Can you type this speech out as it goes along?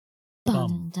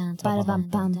Dice.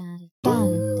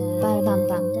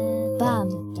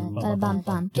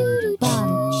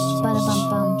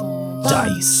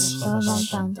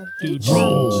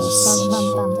 Rolls.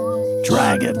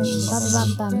 Dragons.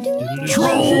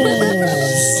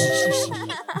 Trolls.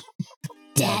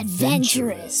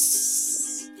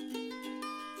 Dadventurous.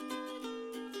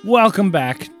 Welcome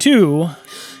back to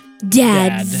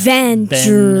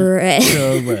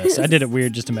Dadventurous. I did it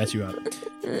weird just to mess you up.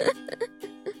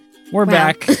 We're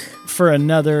back for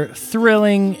another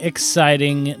thrilling,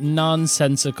 exciting,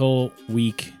 nonsensical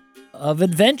week of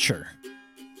adventure.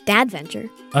 Dadventure.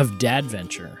 Of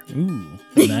Dadventure. Ooh,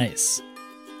 nice.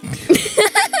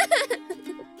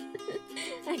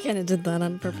 I kind of did that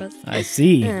on purpose. I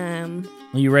see. Are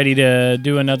you ready to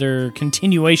do another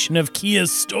continuation of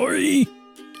Kia's story?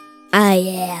 I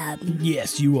am.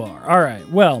 Yes, you are. All right.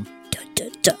 Well,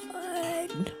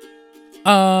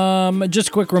 just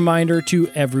a quick reminder to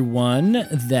everyone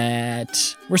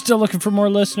that we're still looking for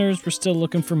more listeners. We're still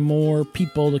looking for more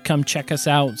people to come check us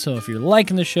out. So if you're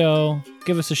liking the show,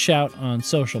 give us a shout on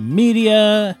social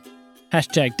media.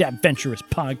 Hashtag Dadventurous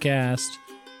Podcast.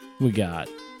 We got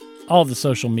all the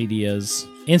social medias.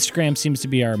 Instagram seems to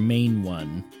be our main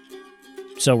one.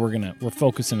 So we're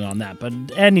focusing on that. But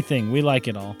anything, we like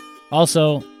it all.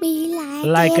 Also, We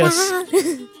like it us. all.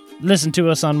 Listen to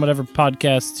us on whatever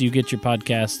podcasts you get your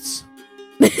podcasts.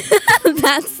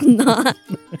 That's not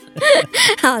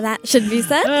how that should be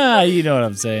said. You know what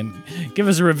I'm saying. Give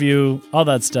us a review, all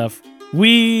that stuff.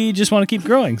 We just want to keep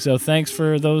growing, so thanks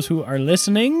for those who are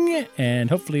listening,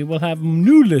 and hopefully we'll have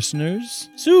new listeners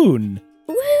soon.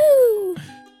 Woo!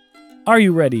 Are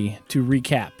you ready to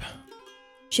recap?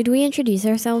 Should we introduce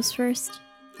ourselves first?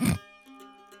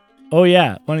 Oh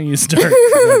yeah, why don't you start? 'Cause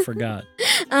I forgot.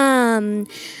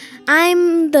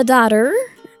 I'm the daughter.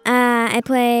 I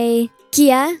play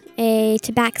Kia, a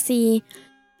Tabaxi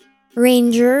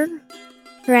Ranger,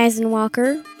 Horizon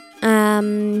Walker,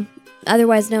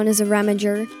 otherwise known as a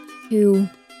rummager, who,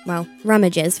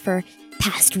 rummages for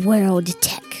past world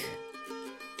tech.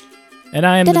 And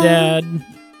I am Ta-da! the dad.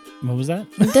 What was that?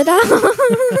 Ta-da!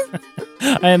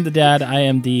 I am the dad. I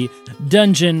am the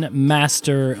dungeon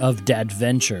master of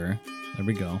Dadventure. There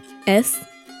we go. S?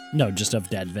 No, just of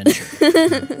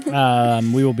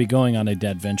Dadventure. We will be going on a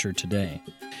Dadventure today.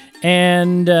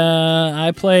 And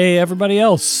I play everybody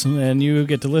else, and you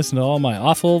get to listen to all my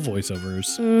awful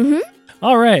voiceovers. Mm-hmm.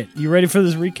 All right, you ready for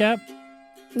this recap?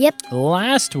 Yep.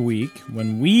 Last week,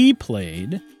 when we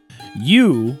played,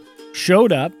 you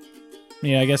showed up.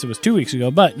 I guess it was 2 weeks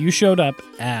ago, but you showed up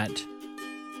at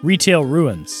Retail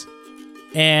Ruins.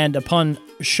 And upon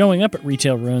showing up at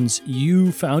Retail Ruins,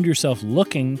 you found yourself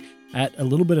looking at a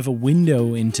little bit of a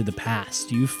window into the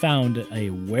past. You found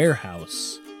a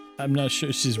warehouse. I'm not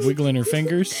sure. She's wiggling her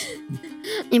fingers.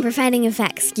 I'm providing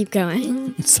effects. Keep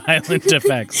going. Silent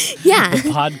effects. Yeah. The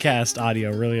podcast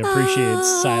audio really appreciates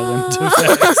silent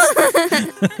effects.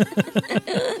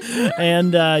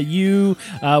 And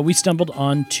we stumbled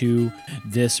onto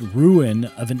this ruin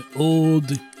of an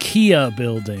old Kia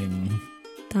building.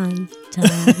 Dun,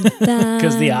 dun, dun.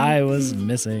 Because the eye was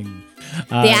missing.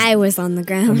 The eye was on the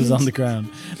ground. It was on the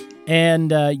ground.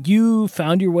 And you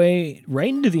found your way right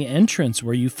into the entrance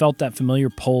where you felt that familiar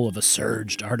pull of a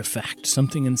surged artifact,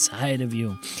 something inside of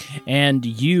you. And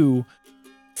you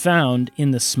found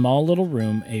in the small little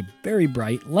room a very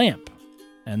bright lamp.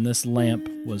 And this lamp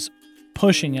was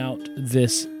pushing out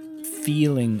this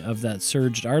feeling of that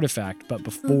surged artifact. But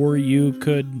before you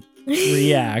could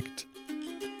react,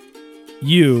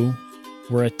 you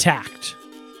were attacked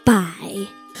by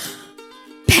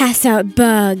pass out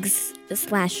bugs /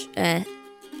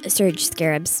 surge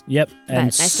scarabs. Yep. But And I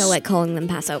still like calling them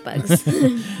pass out bugs.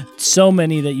 so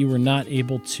many that you were not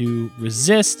able to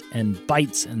resist, and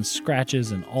bites and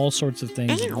scratches and all sorts of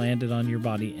things landed on your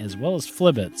body, as well as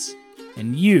Flibbits.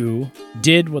 And you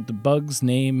did what the bug's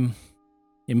name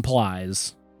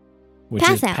implies, which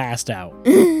is passed out.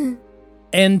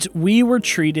 And we were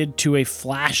treated to a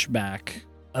flashback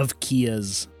of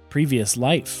Kia's previous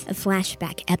life. A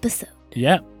flashback episode.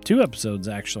 Yeah, 2 episodes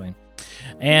actually.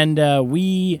 And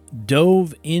we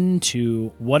dove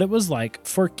into what it was like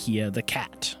for Kia the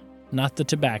cat. Not the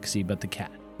tabaxi, but the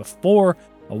cat. Before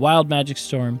a wild magic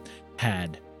storm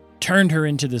had turned her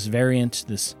into this variant,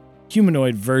 this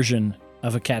humanoid version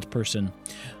of a cat person.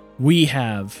 We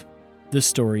have the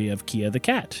story of Kia the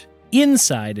cat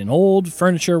inside an old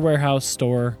furniture warehouse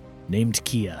store named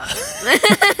Kia.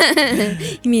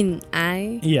 You mean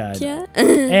I? Yeah. Kia?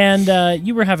 And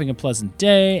you were having a pleasant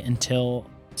day until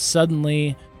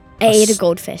suddenly I ate a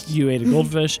goldfish. You ate a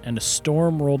goldfish, and a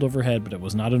storm rolled overhead, but it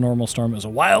was not a normal storm. It was a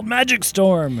wild magic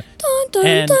storm. Dun, dun,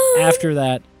 And dun. after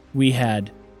that, we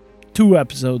had 2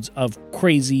 episodes of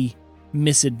crazy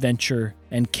misadventure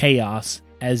and chaos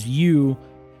as you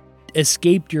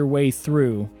escaped your way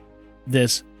through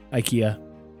this IKEA.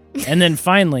 And then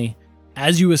finally,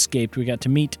 as you escaped, we got to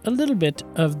meet a little bit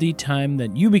of the time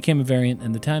that you became a variant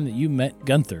and the time that you met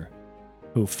Gunther,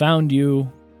 who found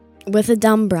you With a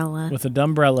dumbrella. with a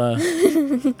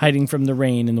dumbrella hiding from the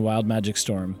rain in the wild magic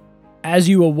storm. As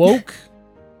you awoke,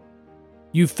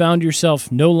 you found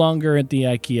yourself no longer at the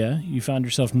IKEA. You found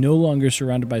yourself no longer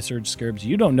surrounded by surge scarabs.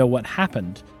 You don't know what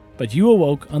happened, but you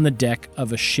awoke on the deck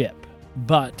of a ship.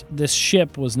 But this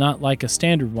ship was not like a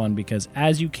standard one because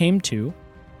as you came to,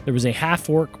 there was a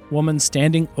half-orc woman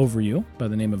standing over you by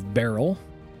the name of Beryl,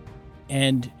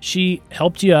 and she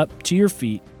helped you up to your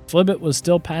feet. Flibbit was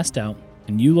still passed out,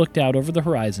 and you looked out over the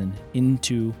horizon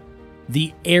into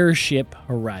the airship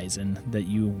horizon that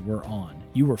you were on.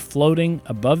 You were floating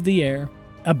above the air,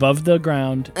 above the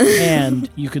ground, and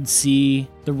you could see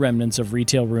the remnants of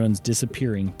retail ruins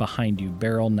disappearing behind you,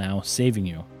 Beryl now saving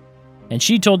you. And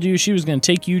she told you she was going to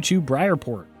take you to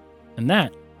Briarport, and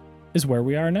that is where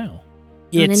we are now.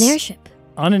 On an airship.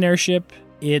 On an airship.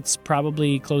 It's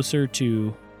probably closer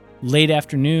to late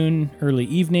afternoon, early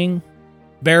evening.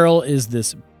 Beryl is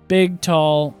this big,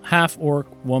 tall, half-orc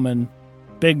woman,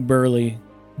 big, burly,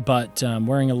 but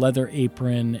wearing a leather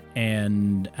apron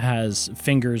and has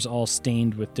fingers all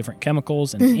stained with different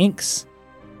chemicals and inks,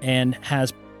 and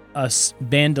has a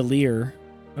bandolier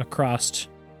across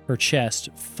her chest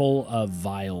full of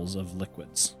vials of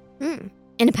liquids. And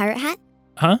a pirate hat?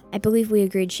 Huh? I believe we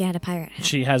agreed she had a pirate hat.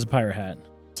 She has a pirate hat.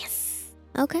 Yes.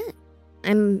 Okay.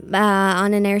 I'm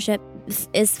on an airship.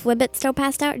 Is Flibbit still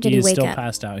passed out? Or did he is wake still up?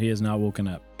 passed out. He has not woken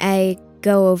up. I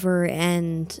go over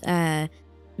and,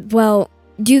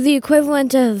 do the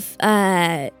equivalent of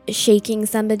shaking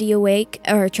somebody awake,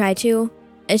 or try to,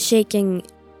 shaking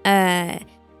a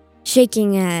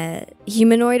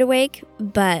humanoid awake,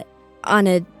 but on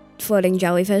a floating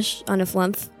jellyfish, on a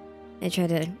flump. I try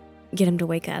to get him to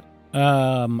wake up.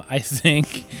 I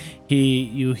think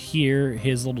you hear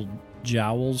his little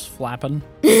jowls flapping,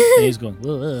 and he's going,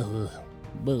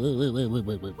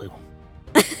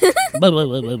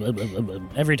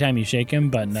 every time you shake him,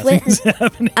 but nothing's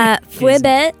happening.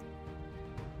 Flibbit.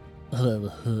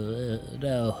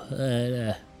 No,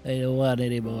 I don't want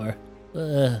any more.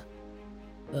 No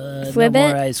Flibbit?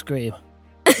 more ice cream.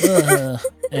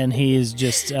 And he's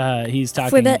just, he's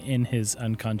talking Flibbit? in his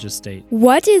unconscious state.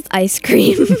 What is ice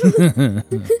cream?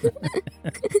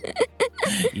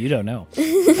 You don't know.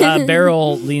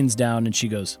 Beryl leans down and she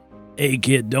goes, "Hey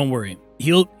kid, don't worry.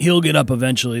 He'll get up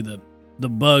eventually. The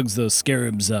bugs, those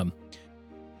scarabs,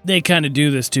 they kind of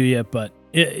do this to you, but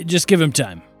just give him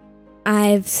time."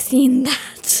 I've seen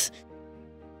that.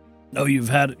 Oh, you've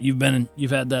had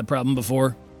that problem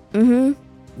before? Mm-hmm.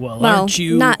 Well, aren't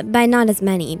you? Not as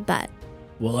many, but.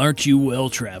 Well, aren't you well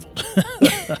traveled?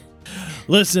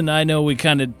 Listen, I know we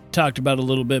kind of talked about it a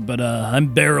little bit, but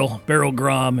I'm Beryl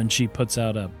Grom, and she puts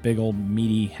out a big old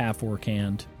meaty half-orc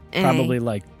hand, probably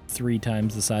like 3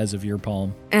 times the size of your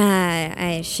palm.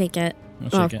 I shake it.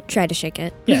 Shake it. Try to shake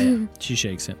it. Yeah, she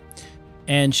shakes it.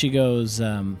 And she goes,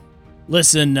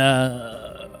 listen,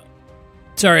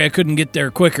 sorry I couldn't get there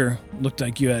quicker. Looked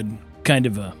like you had kind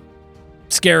of a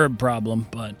scarab problem,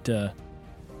 but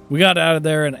we got out of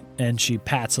there, and she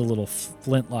pats a little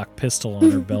flintlock pistol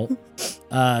on her belt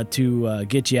to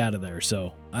get you out of there.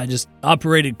 So I just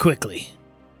operated quickly.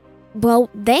 Well,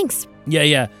 thanks.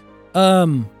 Yeah.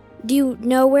 Do you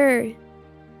know where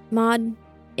Maud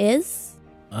is?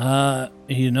 I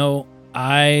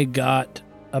got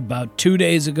about 2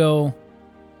 days ago,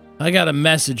 I got a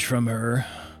message from her.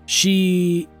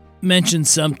 She mentioned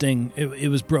something, it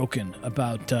was broken,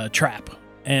 about Trap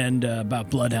and about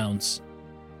bloodhounds,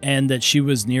 and that she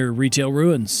was near retail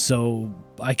ruins, so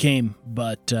I came,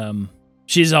 but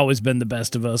she's always been the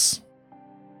best of us.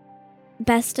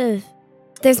 Best of...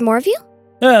 There's more of you?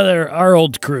 They're our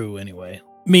old crew, anyway.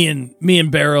 Me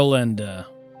and Beryl and, and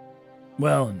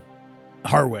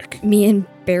Harwick. Me and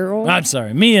Beryl? I'm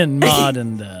sorry, me and Maud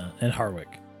and Harwick.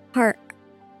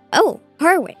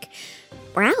 Harwick.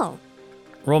 Wow.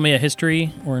 Roll me a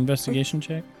history or investigation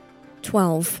check.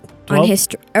 12. 12? On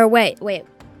history. Or wait.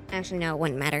 Actually, no, it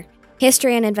wouldn't matter.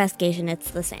 History and investigation, it's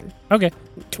the same. Okay.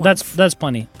 12. That's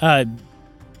plenty.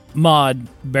 Maud,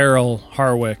 Beryl,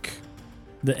 Harwick,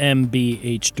 the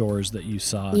MBH doors that you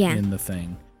saw in the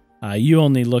thing. You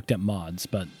only looked at Maud's,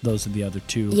 but those are the other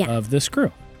 2 of this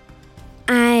crew.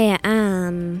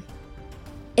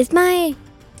 Is my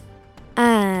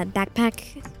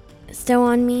backpack still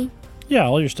on me? Yeah,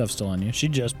 all your stuff's still on you. She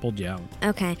just pulled you out.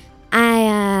 Okay.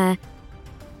 I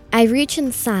reach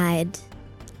inside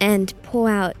and pull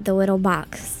out the little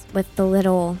box with the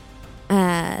little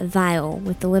vial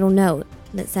with the little note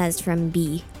that says from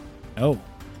B. Oh.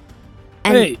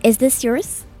 And hey. Is this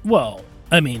yours? Well,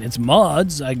 I mean, it's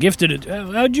Maud's. I gifted it.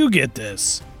 How'd you get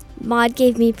this? Maud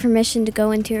gave me permission to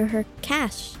go into her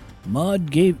cache.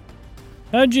 How'd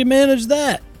you manage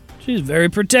that? She's very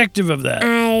protective of that.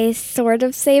 I sort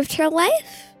of saved her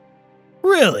life.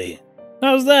 Really?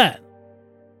 How's that?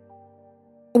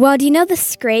 Well, do you know the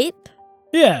scrape?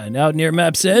 Yeah, out near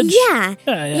Map's Edge?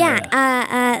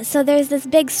 Yeah. So there's this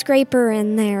big scraper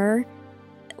in there.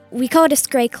 We call it a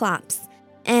Scrayclops.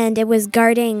 And it was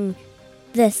guarding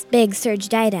this big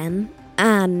surged item.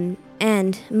 And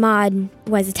Maud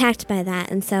was attacked by that.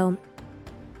 And so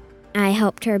I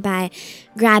helped her by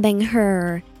grabbing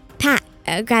her pack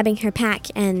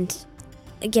and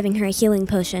giving her a healing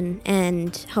potion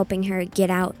and helping her get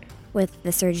out with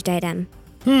the surged item.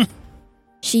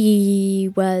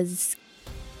 She was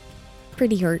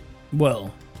pretty hurt.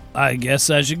 Well, I guess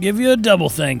I should give you a double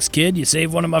thanks, kid. You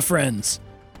saved one of my friends.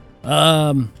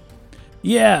 Yeah,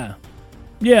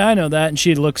 I know that. And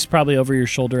she looks probably over your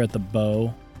shoulder at the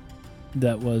bow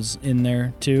that was in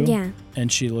there, too. Yeah.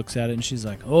 And she looks at it and she's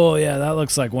like, oh, yeah, that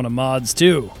looks like one of Maud's,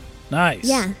 too. Nice.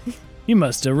 Yeah. You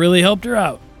must have really helped her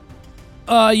out.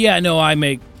 Yeah, no, I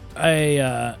make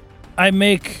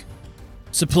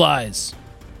supplies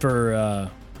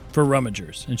for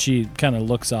rummagers. And she kind of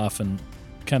looks off and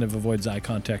kind of avoids eye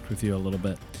contact with you a little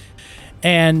bit.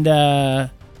 And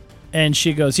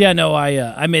she goes, yeah, no,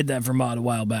 I made that for Maud a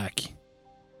while back.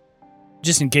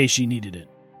 Just in case she needed it.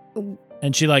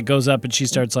 And she goes up and she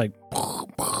starts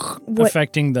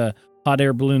affecting the hot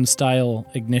air balloon style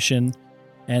ignition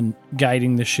and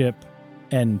guiding the ship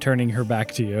and turning her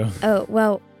back to you. Oh,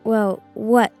 well,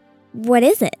 what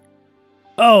is it?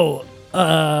 Oh,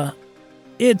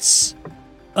 it's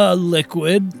a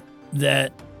liquid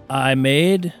that I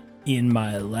made in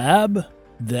my lab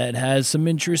that has some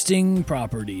interesting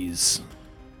properties.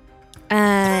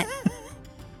 I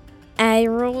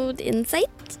rolled insight.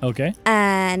 Okay.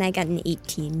 And I got an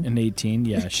 18. An 18,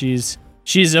 yeah. She's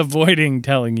avoiding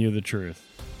telling you the truth.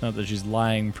 Not that she's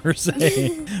lying per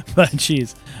se, but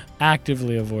she's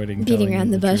actively avoiding beating telling around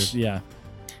you the bush. Truth. Yeah.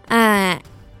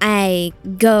 I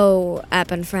go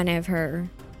up in front of her.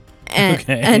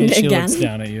 And she looks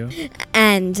down at you.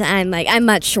 And I'm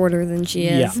much shorter than she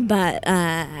is, but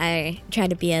I try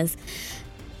to be as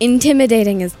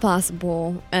intimidating as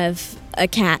possible as a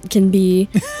cat can be.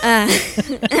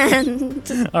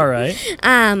 And all right.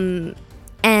 And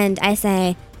I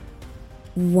say,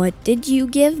 what did you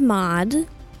give Maud?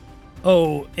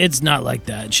 Oh, it's not like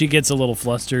that. She gets a little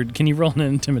flustered. Can you roll an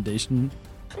intimidation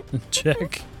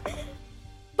check?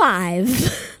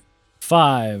 5.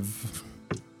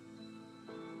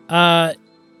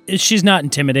 She's not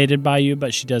intimidated by you,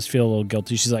 but she does feel a little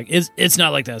guilty. She's like, it's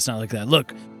not like that. It's not like that.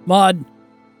 Look, Maud,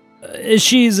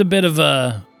 she's a bit of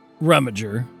a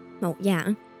rummager. Oh,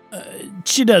 yeah.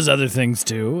 She does other things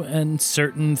too, and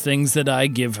certain things that I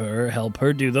give her help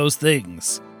her do those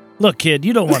things. Look, kid,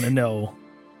 you don't want to know.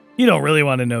 You don't really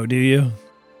want to know, do you?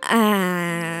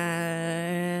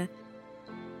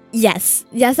 Yes.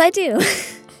 Yes, I do.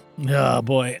 Oh,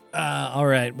 boy. All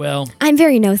right, well. I'm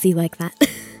very nosy like that.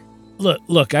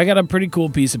 Look, I got a pretty cool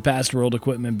piece of past world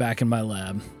equipment back in my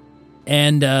lab.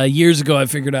 And years ago, I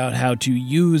figured out how to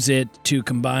use it to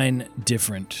combine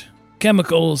different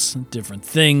chemicals, different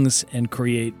things, and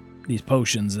create these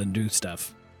potions and do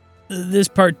stuff. This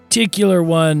particular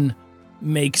one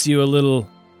makes you a little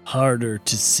harder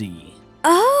to see.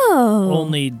 Oh.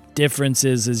 Only difference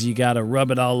is you gotta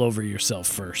rub it all over yourself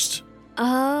first.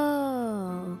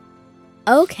 Oh.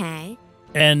 Okay.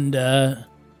 And,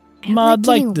 Maud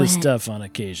liked this stuff on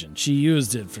occasion. She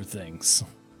used it for things.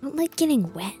 I don't like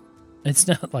getting wet. It's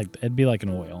not like, it'd be like an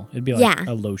oil. It'd be like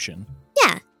a lotion.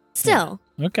 Yeah, still.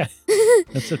 Yeah. Okay.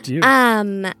 That's up to you.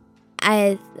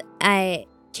 I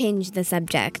change the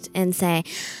subject and say,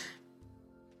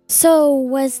 so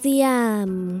was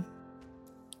that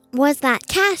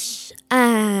cache,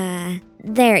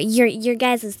 there, your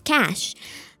guys' cache,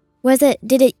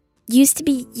 did it used to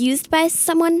be used by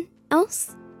someone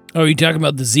else? Oh, are you talking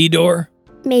about the Z door?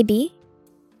 Maybe.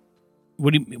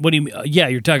 What do you mean? Yeah,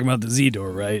 you're talking about the Z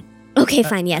door, right? Okay,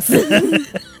 fine, yes.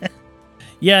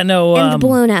 Yeah, no, and the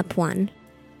blown up one.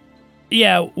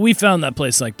 Yeah, we found that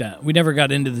place like that. We never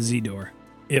got into the Z door.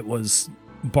 It was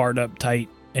barred up tight,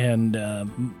 and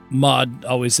Maud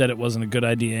always said it wasn't a good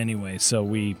idea anyway, so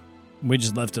we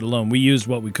just left it alone. We used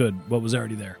what we could, what was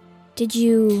already there. Did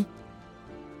you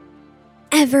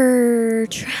ever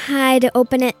try to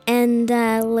open it and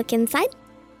look inside?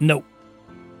 Nope.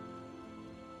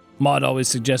 Maud always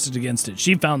suggested against it.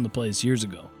 She found the place years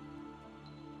ago.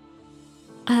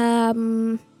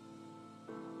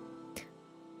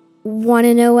 Want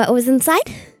to know what was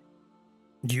inside?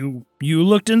 You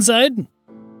looked inside?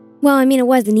 Well, I mean, it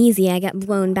wasn't easy. I got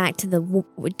blown back to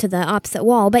the opposite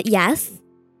wall, but yes.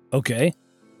 Okay.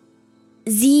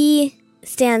 Z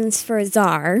stands for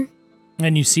Czar.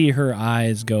 And you see her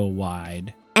eyes go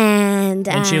wide. And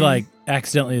she,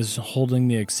 accidentally is holding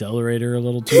the accelerator a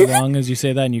little too long as you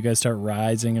say that, and you guys start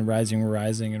rising and rising and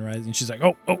rising and rising. She's like,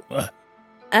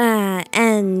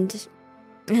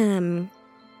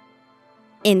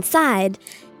 inside,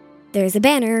 there's a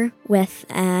banner with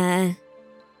a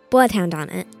bloodhound on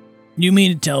it. You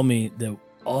mean to tell me that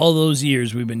all those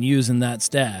years we've been using that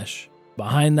stash,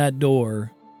 behind that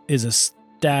door is a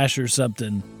stash or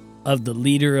something of the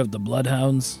leader of the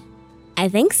bloodhounds? I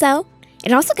think so.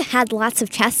 It also had lots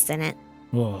of chests in it.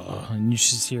 Oh, and you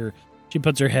just hear, she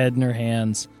puts her head in her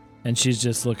hands, and she's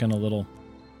just looking a little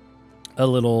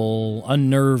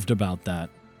unnerved about that.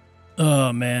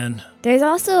 Oh, man. There's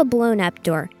also a blown-up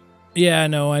door. Yeah, I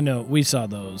know. We saw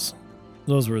those.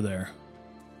 Those were there.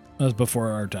 That was before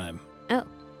our time. Oh.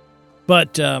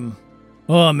 But,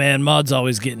 oh, man, Maud's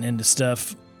always getting into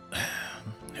stuff.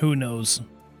 Who knows?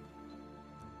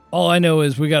 All I know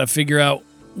is we got to figure out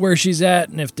where she's at,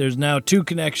 and if there's now 2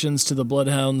 connections to the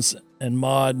Bloodhounds and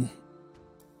Maud,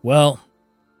 well,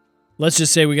 let's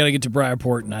just say we got to get to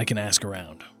Briarport, and I can ask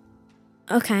around.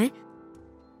 Okay.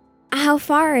 How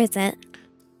far is it?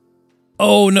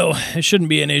 Oh, no, it shouldn't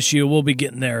be an issue. We'll be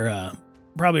getting there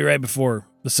probably right before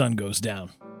the sun goes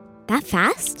down. That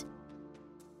fast?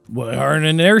 Well, we are in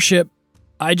an airship.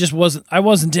 I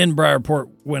wasn't in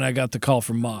Briarport when I got the call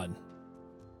from Maud.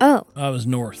 Oh. I was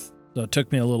north, so it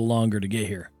took me a little longer to get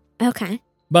here. Okay.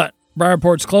 But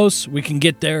Briarport's close. We can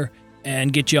get there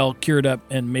and get you all cured up,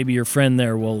 and maybe your friend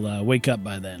there will wake up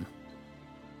by then.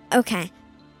 Okay.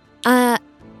 Do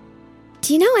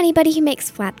you know anybody who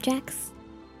makes flapjacks?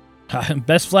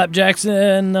 Best flapjacks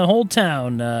in the whole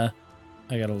town. I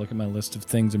gotta look at my list of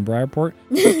things in Briarport.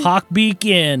 Hawkbeak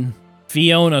Inn.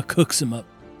 Fiona cooks them up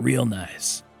real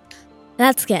nice.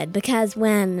 That's good, because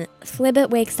when Flibbit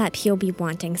wakes up, he'll be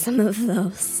wanting some of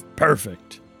those.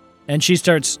 Perfect. And she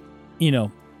starts,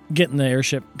 getting the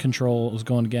airship controls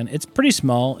going again. It's pretty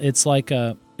small. It's like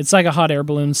a hot air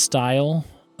balloon style,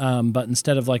 but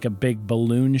instead of like a big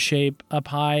balloon shape up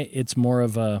high, it's more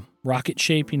of a rocket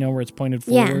shape, where it's pointed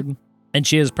forward. Yeah. And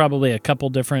she has probably a couple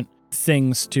different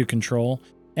things to control.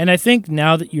 And I think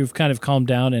now that you've kind of calmed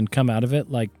down and come out of it,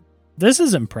 this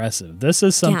is impressive. This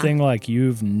is something like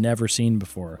you've never seen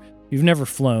before. You've never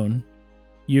flown.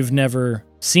 You've never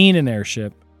seen an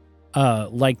airship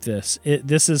like this.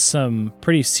 This is some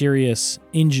pretty serious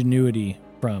ingenuity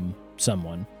from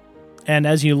someone. And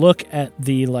as you look at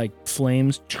the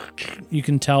flames, you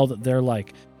can tell that they're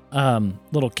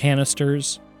little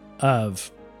canisters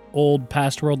of old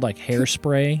past world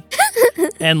hairspray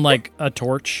and a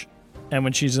torch. And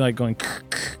when she's going,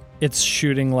 it's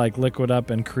shooting liquid up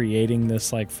and creating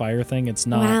this fire thing. It's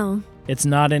not. Wow. It's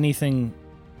not anything.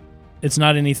 It's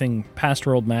not anything past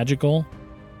world magical.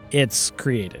 It's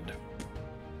created.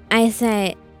 I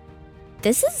say,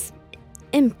 this is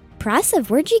impressive.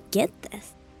 Where'd you get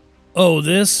this? Oh,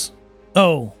 this?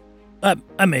 Oh,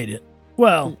 I made it.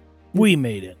 Well, we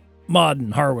made it. Maud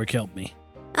and Harwick helped me.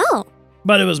 Oh.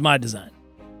 But it was my design.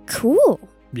 Cool.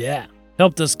 Yeah.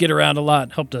 Helped us get around a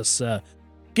lot. Helped us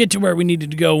get to where we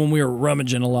needed to go when we were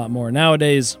rummaging a lot more.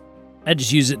 Nowadays, I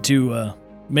just use it to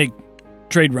make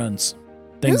trade runs.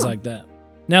 Things like that.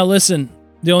 Now, listen.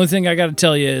 The only thing I got to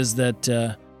tell you is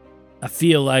that I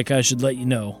feel like I should let you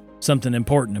know something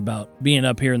important about being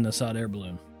up here in this hot air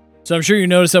balloon. So I'm sure you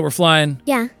noticed that we're flying.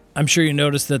 Yeah. I'm sure you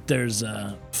noticed that there's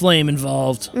flame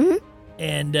involved. Mm-hmm.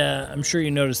 And I'm sure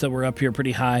you noticed that we're up here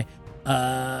pretty high.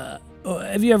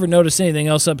 Have you ever noticed anything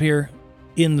else up here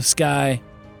in the sky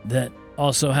that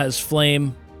also has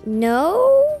flame?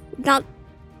 No. Not.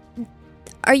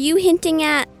 Are you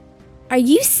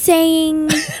saying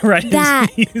right, that?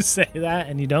 You say that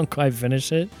and you don't quite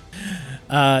finish it.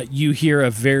 You hear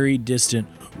a very distant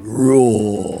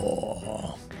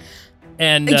roar.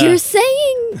 And you're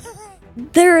saying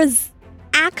there's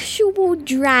actual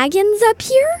dragons up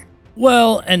here?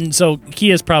 Well, and so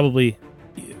Kia's probably.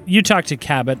 You talked to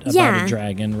Cabot about a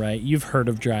dragon, right? You've heard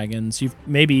of dragons.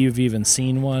 Maybe you've even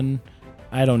seen one.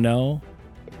 I don't know.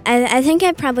 I think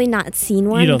I've probably not seen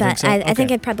one, you don't but think so? I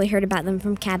think I'd probably heard about them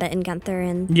from Cabot and Gunther.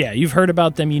 And yeah, you've heard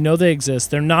about them. You know they exist.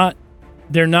 They're not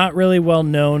really well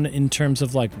known in terms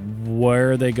of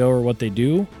where they go or what they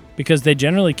do, because they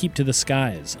generally keep to the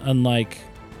skies, unlike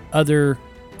other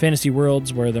fantasy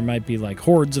worlds where there might be like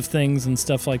hordes of things and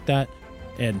stuff like that,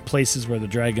 and places where the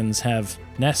dragons have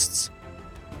nests.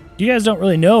 You guys don't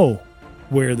really know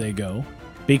where they go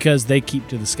because they keep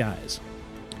to the skies.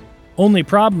 Only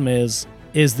problem is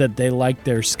that they like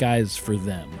their skies for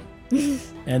them.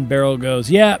 And Beryl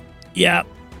goes, yeah,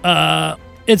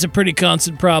 it's a pretty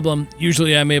constant problem.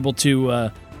 Usually I'm able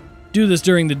to do this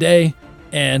during the day,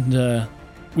 and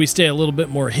we stay a little bit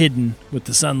more hidden with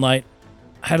the sunlight.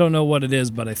 I don't know what it is,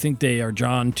 but I think they are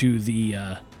drawn to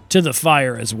the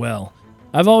fire as well.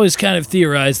 I've always kind of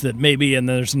theorized that maybe, and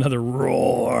there's another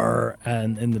roar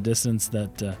and in the distance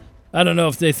that I don't know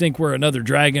if they think we're another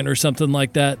dragon or something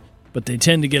like that, but they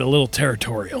tend to get a little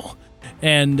territorial.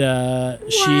 And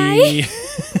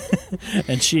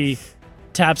she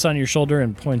taps on your shoulder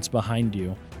and points behind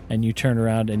you, and you turn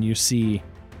around and you see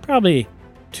probably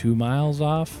 2 miles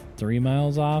off, 3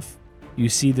 miles off, you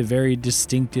see the very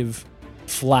distinctive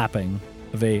flapping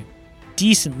of a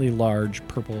decently large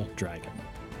purple dragon.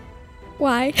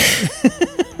 Why?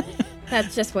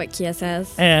 That's just what Kia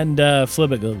says. And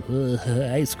Flibbit goes,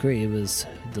 ice cream is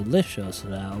delicious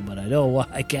now, but I know why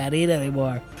I can't eat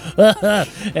anymore.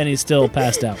 And he's still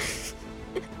passed out.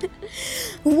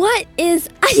 What is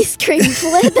ice cream,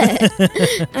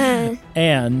 Flibbit?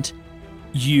 And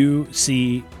you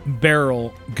see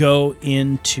Beryl go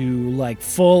into like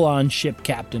full-on ship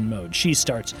captain mode. She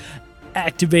starts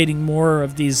activating more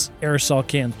of these aerosol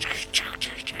cans.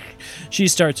 She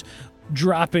starts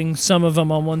dropping some of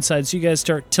them on one side, so you guys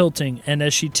start tilting, and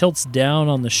as she tilts down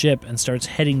on the ship and starts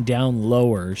heading down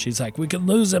lower, she's like, we could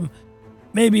lose him.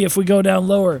 Maybe if we go down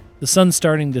lower. The sun's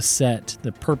starting to set.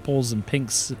 The purples and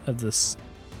pinks of the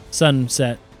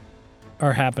sunset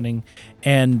are happening,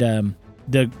 and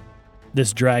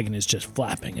this dragon is just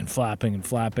flapping and flapping and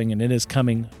flapping, and it is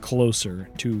coming closer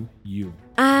to you.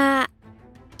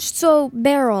 So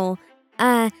Beryl,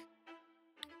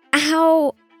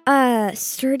 how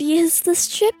sturdy is this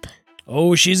ship?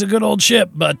 Oh, she's a good old ship,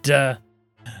 but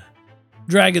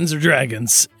dragons are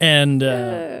dragons.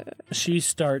 And she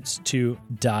starts to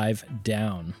dive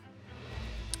down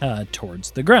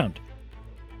towards the ground.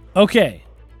 Okay.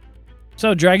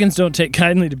 So dragons don't take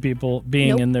kindly to people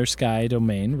being in their sky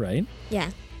domain, right? Yeah.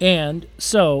 And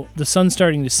so the sun's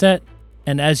starting to set,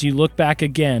 and as you look back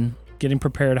again, getting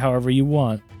prepared however you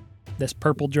want, this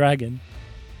purple dragon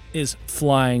is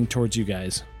flying towards you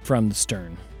guys from the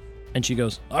stern. And she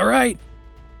goes, all right,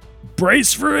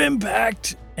 brace for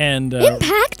impact. And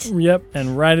impact? Yep.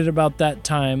 And right at about that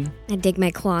time, I dig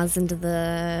my claws into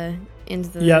the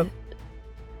Yep.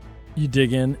 You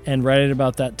dig in, and right at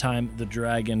about that time, the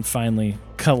dragon finally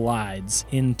collides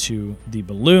into the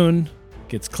balloon,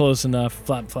 gets close enough,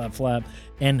 flap, flap, flap,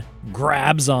 and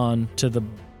grabs on to the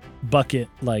bucket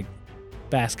like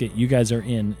basket you guys are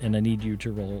in, and I need you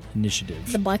to roll initiative.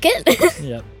 The bucket?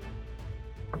 Yep.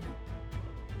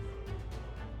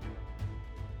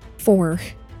 4.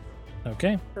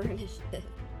 Okay. For initiative.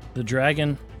 The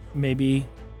dragon, maybe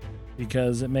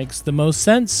because it makes the most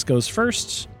sense, goes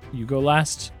first. You go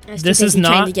last. This is not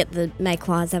trying to get my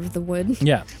claws out of the wood.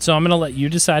 Yeah. So I'm going to let you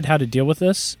decide how to deal with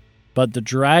this, but the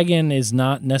dragon is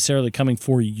not necessarily coming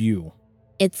for you.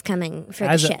 It's coming for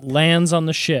the ship. As it lands on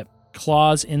the ship,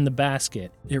 claws in the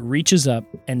basket, it reaches up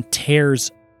and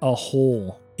tears a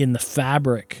hole in the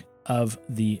fabric of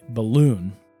the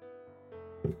balloon.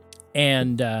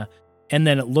 And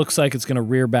then it looks like it's going to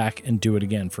rear back and do it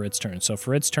again for its turn. So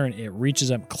for its turn, it reaches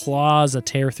up, claws a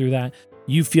tear through that.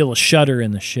 You feel a shudder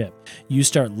in the ship. You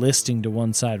start listing to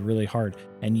one side really hard,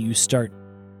 and you start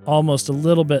almost a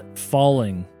little bit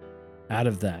falling out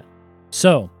of that.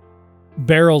 So,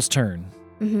 Beryl's turn.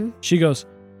 Mm-hmm. She goes,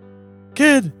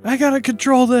 kid, I got to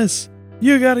control this.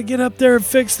 You got to get up there and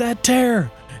fix that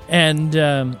tear. And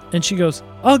she goes,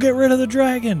 I'll get rid of the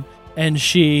dragon. And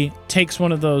she takes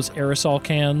one of those aerosol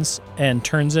cans and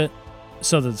turns it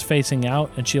so that it's facing out,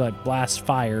 and she like blasts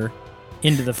fire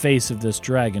into the face of this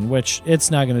dragon, which it's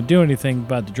not going to do anything,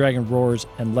 but the dragon roars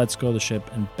and lets go of the ship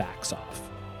and backs off.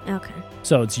 Okay.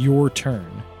 So it's your turn.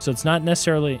 So it's not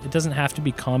necessarily, it doesn't have to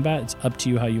be combat. It's up to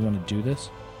you how you want to do this.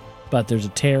 But there's a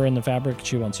tear in the fabric.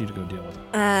 She wants you to go deal with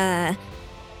it.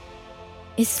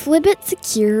 Is Flibbit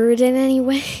secured in any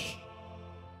way?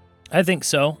 I think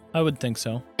so. I would think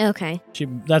so. Okay.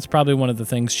 That's probably one of the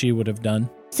things she would have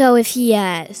done. So if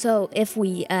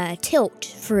we tilt,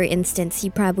 for instance, he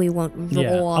probably won't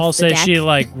roll off I'll the say deck. she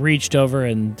reached over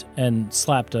and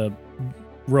slapped a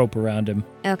rope around him,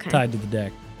 okay, tied to the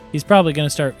deck. He's probably going to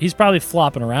start... He's probably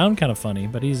flopping around kind of funny,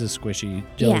 but he's a squishy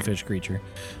jellyfish creature.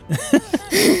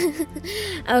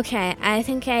 Okay, I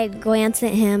think I glance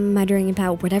at him, muttering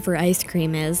about whatever ice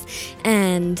cream is,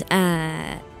 and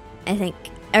I think...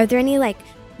 Are there any, like,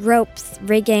 ropes,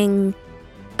 rigging,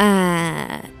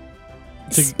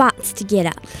 spots to get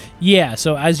up? Yeah,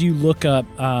 so as you look up,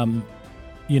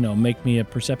 make me a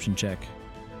perception check.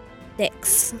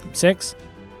 6. 6?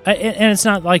 And it's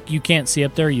not like you can't see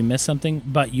up there, you miss something,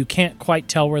 but you can't quite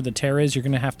tell where the tear is. You're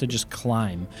going to have to just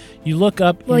climb. You look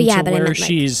up into where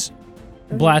she's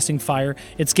blasting fire.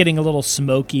 It's getting a little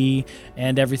smoky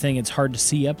and everything. It's hard to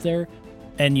see up there,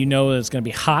 and you know it's going to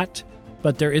be hot,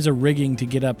 but there is a rigging to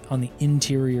get up on the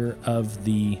interior of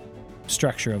the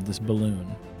structure of this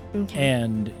balloon. Okay.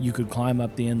 And you could climb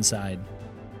up the inside.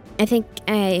 I think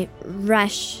I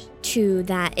rush to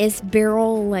that. Is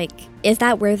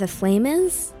that where the flame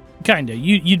is? Kinda.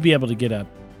 You'd be able to get up.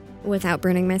 Without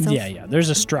burning myself? Yeah. There's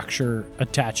a structure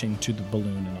attaching to the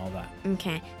balloon and all that.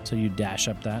 Okay. So you dash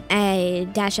up that? I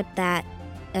dash up that.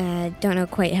 Don't know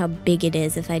quite how big it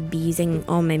is if I'd be using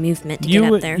all my movement to get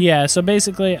up there. Yeah, so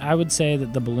basically I would say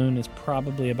that the balloon is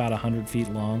probably about 100 feet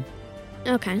long.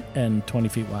 Okay. And 20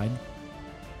 feet wide.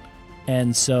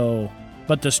 And so,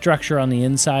 but the structure on the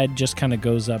inside just kind of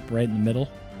goes up right in the middle.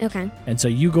 Okay. And so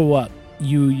you go up.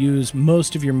 You use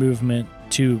most of your movement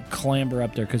to clamber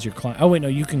up there because you're climbing. Oh, wait, no,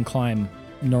 you can climb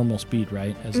normal speed,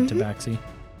 right, as a tabaxi?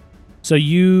 So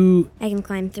I can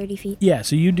climb 30 feet. Yeah,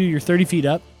 so you do your 30 feet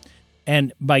up,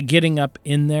 and by getting up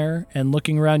in there and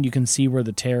looking around, you can see where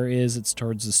the tear is. It's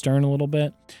towards the stern a little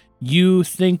bit. You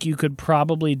think you could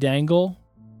probably dangle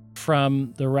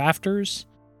from the rafters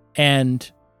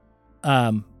and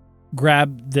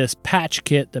grab this patch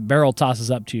kit that Beryl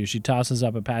tosses up to you. She tosses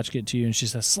up a patch kit to you, and she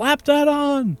says, slap that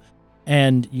on!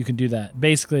 And you can do that.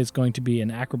 Basically, it's going to be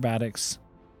an acrobatics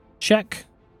check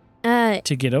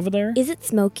to get over there. Is it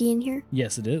smoky in here?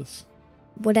 Yes, it is.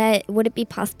 Would it be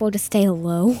possible to stay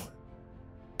low?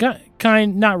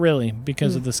 Not really,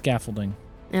 because of the scaffolding.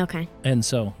 Okay. And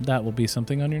so that will be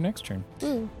something on your next turn.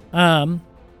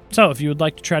 So if you would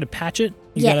like to try to patch it,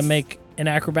 you got to make an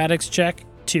acrobatics check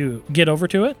to get over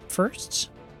to it first.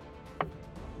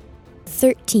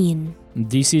 13.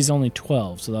 DC is only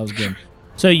 12, so that was good.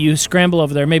 So you scramble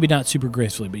over there, maybe not super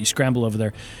gracefully, but you scramble over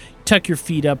there, tuck your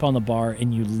feet up on the bar,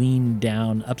 and you lean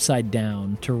down, upside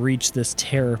down, to reach this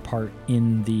tear part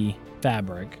in the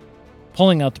fabric.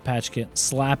 Pulling out the patch kit,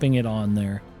 slapping it on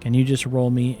there. Can you just roll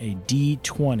me a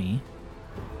D20?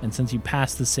 And since you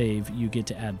passed the save, you get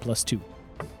to add +2.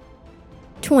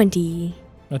 20.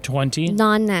 A 20?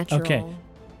 Non-natural. Okay.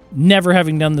 Never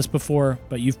having done this before,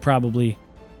 but you've probably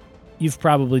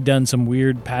done some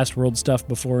weird past world stuff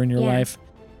before in your life.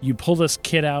 You pull this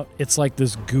kit out. It's like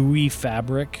this gooey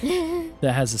fabric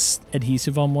that has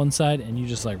adhesive on one side, and you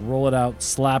just like roll it out,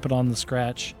 slap it on the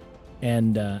scratch,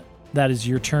 and that is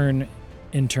your turn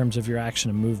in terms of your action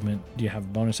and movement. Do you have a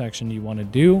bonus action you want to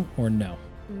do, or no?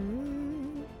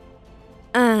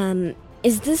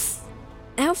 Is this...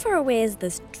 How far away is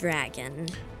this dragon?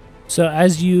 So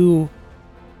as you...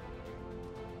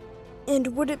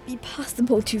 And would it be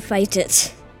possible to fight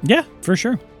it? Yeah, for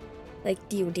sure. Like,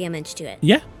 deal damage to it?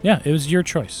 Yeah, it was your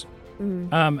choice.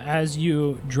 As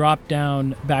you drop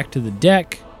down back to the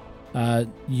deck,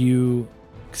 you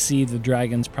see the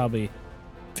dragon's probably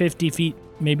 50 feet,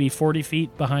 maybe 40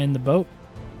 feet behind the boat.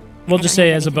 We'll just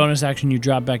say as a bonus action, you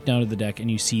drop back down to the deck and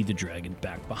you see the dragon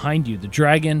back behind you. The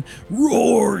dragon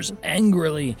roars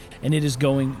angrily, and it is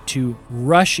going to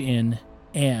rush in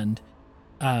and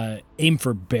aim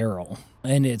for Beryl.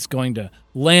 And it's going to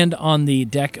land on the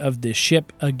deck of the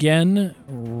ship again,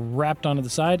 wrapped onto the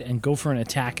side, and go for an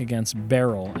attack against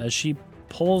Beryl. As she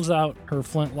pulls out her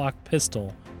flintlock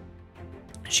pistol,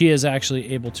 she is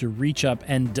actually able to reach up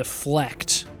and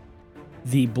deflect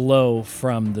the blow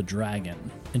from the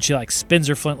dragon. And she like spins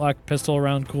her flintlock pistol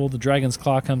around cool. The dragon's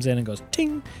claw comes in and goes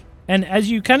ting. And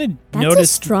as you kind of notice... That's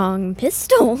a strong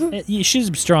pistol. She's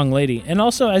a strong lady. And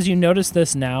also as you notice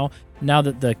this now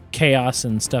that the chaos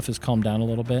and stuff has calmed down a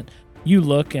little bit, you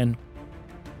look and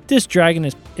this dragon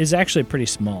is actually pretty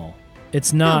small.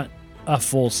 It's not a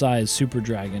full-size super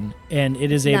dragon. And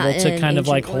it is able to kind of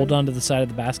like hold onto the side of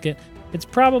the basket. It's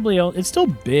still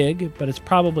big, but it's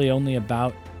probably only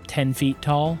about 10 feet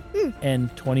tall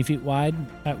and 20 feet wide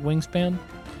at wingspan.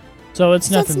 So it's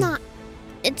nothing.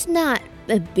 It's not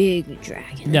a big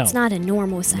dragon. No. It's not a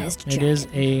normal sized dragon. It is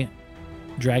a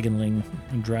dragon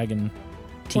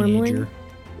teenager,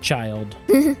 child,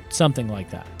 something like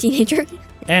that. Teenager?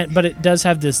 But it does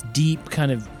have this deep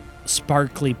kind of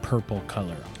sparkly purple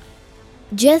color.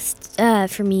 Just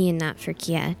for me and not for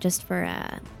Kia. Just for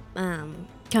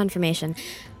Confirmation.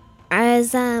 Are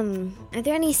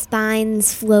there any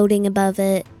spines floating above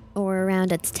it or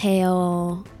around its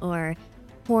tail or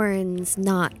horns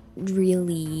not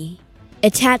really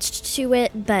attached to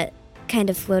it but kind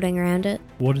of floating around it?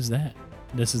 What is that?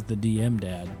 This is the DM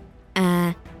dad.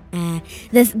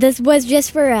 This was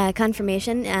just for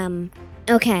confirmation.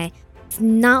 Okay. It's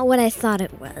not what I thought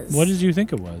it was. What did you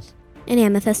think it was? An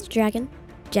amethyst dragon.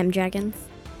 Gem dragons.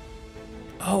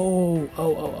 Oh.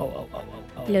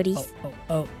 Floaties.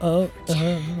 Oh.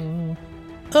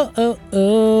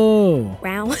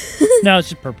 Wow. No, it's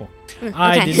just purple. Okay.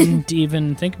 I didn't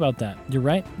even think about that. You're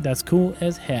right. That's cool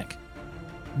as heck.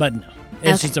 But no,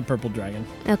 it's just a purple dragon.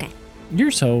 Okay.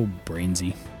 You're so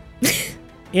brainsy.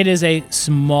 It is a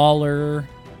smaller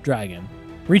dragon.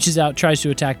 Reaches out, tries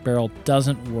to attack Beryl,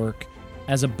 doesn't work.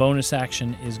 As a bonus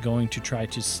action, is going to try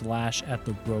to slash at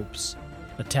the ropes,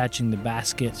 attaching the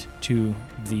basket to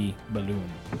the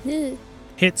balloon.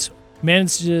 Hits,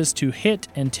 manages to hit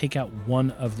and take out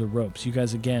one of the ropes. You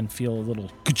guys again feel a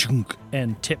little ka-chunk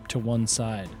and tip to one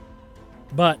side.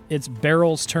 But it's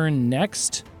Beryl's turn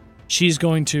next. She's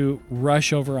going to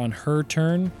rush over on her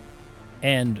turn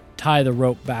and tie the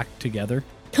rope back together.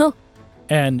 Oh.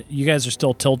 And you guys are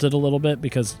still tilted a little bit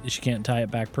because she can't tie it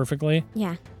back perfectly.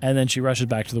 Yeah. And then she rushes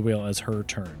back to the wheel as her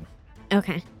turn.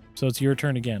 Okay. So it's your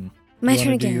turn again. My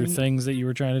turn do again. your things that you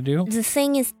were trying to do? The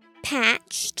thing is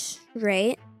patched,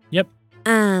 right? Yep.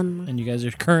 And you guys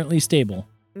are currently stable.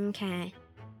 Okay.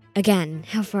 Again,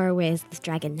 how far away is this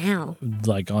dragon now?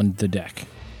 Like on the deck.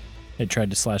 It tried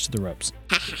to slash the ropes.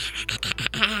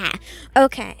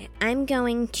 Okay, I'm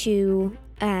going to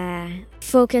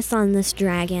focus on this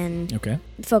dragon. Okay.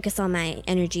 Focus all my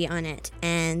energy on it.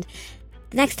 And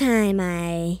the next time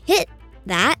I hit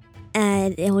that,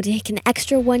 it will take an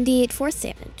extra 1d8 force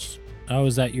damage. Oh,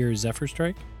 is that your Zephyr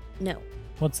Strike? No.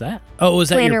 What's that? Oh, is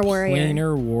that your Warrior.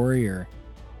 Planar Warrior?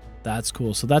 That's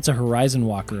cool. So that's a Horizon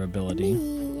Walker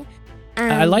ability.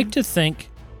 I like to think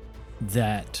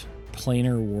that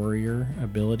Planar Warrior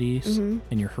abilities and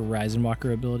your Horizon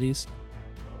Walker abilities,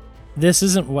 this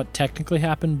isn't what technically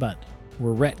happened, but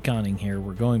we're retconning here.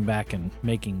 We're going back and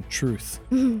making truth.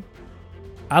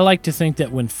 I like to think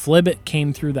that when Flibbit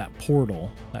came through that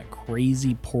portal, that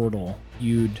crazy portal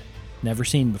you'd never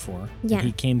seen before, and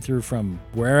he came through from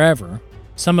wherever,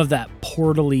 some of that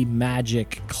portally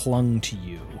magic clung to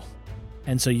you.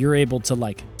 And so you're able to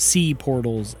like see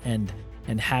portals and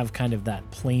have kind of that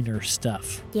planar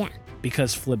stuff. Yeah.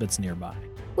 Because Flibbit's nearby.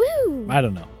 Woo! I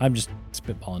don't know. I'm just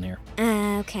spitballing here.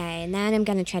 Okay, now I'm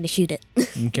going to try to shoot it.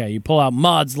 Okay, you pull out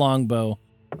Maud's longbow.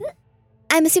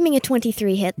 I'm assuming a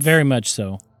 23 hits. Very much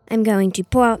so. I'm going to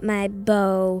pull out my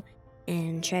bow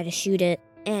and try to shoot it.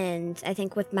 And I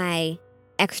think with my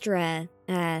extra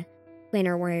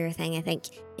planar warrior thing, I think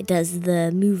it does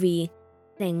the movie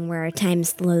thing where time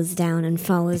slows down and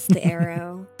follows the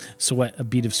arrow. A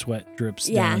bead of sweat drips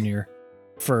down your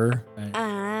fur.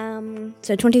 Right.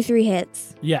 So 23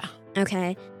 hits. Yeah.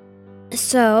 Okay.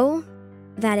 So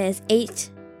that is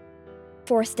 8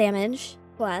 force damage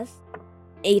plus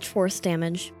 8 force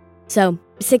damage. So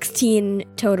 16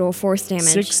 total force damage.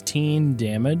 16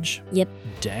 damage? Yep.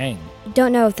 Dang.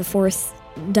 Don't know if the force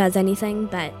does anything,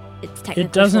 but it's technically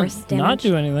it doesn't force damage. Not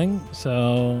do anything.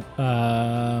 So,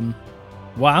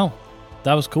 wow.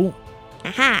 That was cool.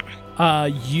 Aha.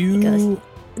 You... It goes,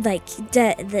 like,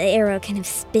 the arrow kind of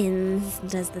spins,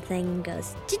 does the thing, and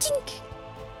goes, chink.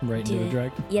 Right into the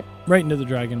dragon? Yep. Right into the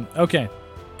dragon. Okay.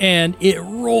 And it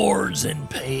roars in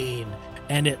pain,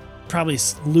 and it probably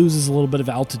loses a little bit of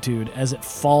altitude as it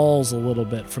falls a little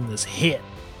bit from this hit.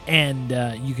 And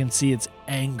you can see it's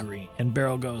angry. And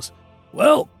Beryl goes,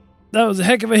 well, that was a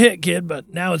heck of a hit, kid,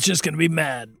 but now it's just going to be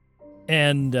mad.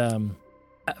 And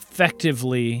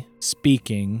effectively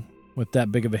speaking, with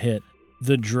that big of a hit,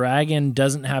 the dragon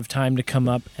doesn't have time to come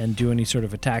up and do any sort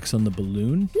of attacks on the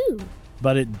balloon. Ooh.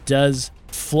 But it does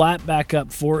flat back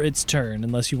up for its turn,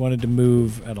 unless you wanted to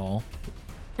move at all.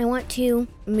 I want to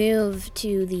move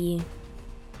to the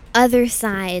other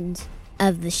side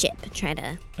of the ship. Try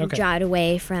to draw it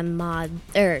away from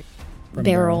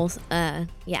Beryl's.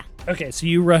 Yeah. Okay, so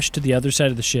you rush to the other side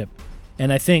of the ship,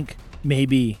 and I think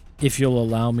maybe if you'll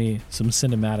allow me some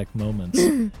cinematic moments,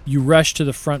 you rush to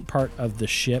the front part of the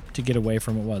ship to get away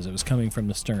from it was coming from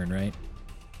the stern, right?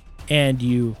 And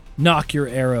you knock your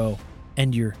arrow,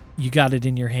 and you got it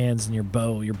in your hands, and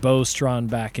your bow's drawn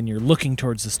back, and you're looking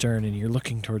towards the stern, and you're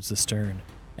looking towards the stern,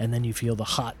 and then you feel the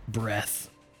hot breath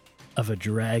of a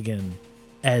dragon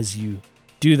as you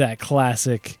do that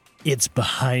classic, it's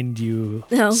behind you,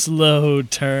 slow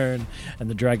turn, and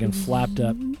the dragon flapped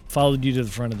up, followed you to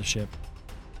the front of the ship.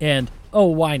 And,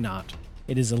 why not?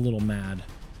 It is a little mad.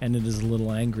 and it is a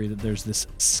little angry that there's this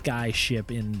sky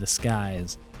ship in the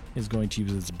skies, is going to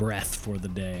use its breath for the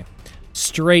day.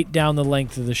 Straight down the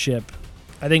length of the ship.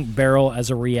 I think Beryl, as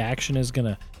a reaction, is going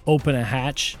to open a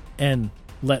hatch and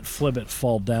let Flibbit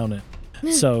fall down it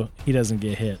so he doesn't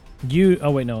get hit.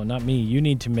 Oh wait, no, not me. You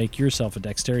need to make yourself a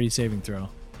dexterity saving throw.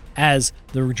 As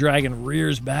the dragon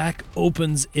rears back,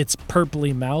 opens its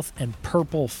purpley mouth, and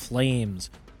purple flames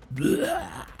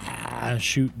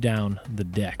shoot down the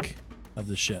deck of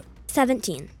the ship.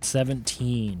 17.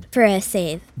 17. For a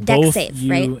save. Dex Both save,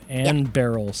 you right? and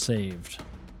Beryl saved.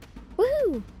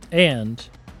 Woo! And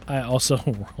I also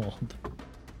rolled.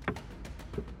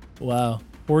 Wow.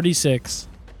 46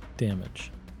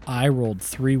 damage. I rolled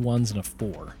 3 1s and a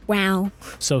 4. Wow.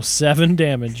 So 7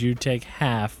 damage. You take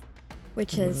half.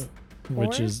 Which is 4?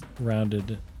 Which is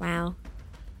rounded. Wow.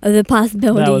 Oh, the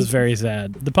possibility. That was very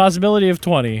sad. The possibility of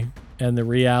 20 and the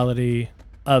reality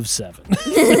of 7.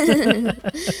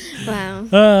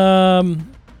 Wow.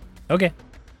 Okay.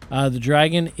 The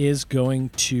dragon is going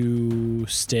to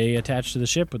stay attached to the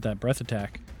ship with that breath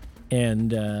attack.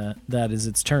 And that is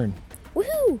its turn.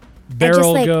 Woohoo!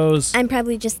 Beryl goes... I'm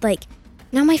probably just like,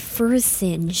 now my fur is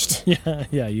singed.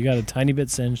 Yeah, you got a tiny bit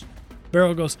singed.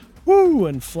 Beryl goes, woo,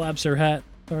 and flaps her hat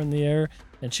in the air.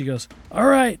 And she goes, all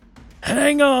right,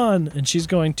 hang on. And she's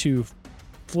going to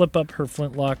flip up her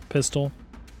flintlock pistol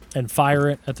and fire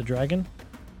it at the dragon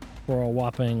for a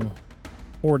whopping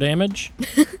 4 damage.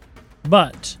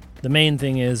 But the main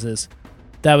thing is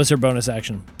that was her bonus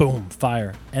action. Boom,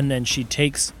 fire. And then she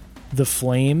takes the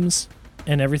flames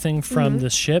and everything from the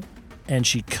ship and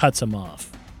she cuts them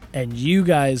off. And you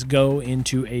guys go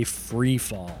into a free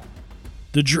fall.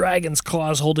 The dragon's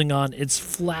claws holding on. It's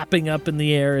flapping up in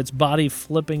the air. Its body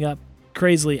flipping up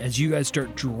crazily as you guys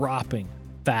start dropping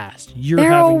fast.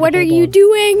 Beryl, what are you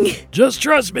doing? Just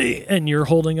trust me. And you're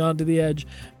holding on to the edge.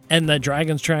 And the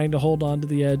dragon's trying to hold on to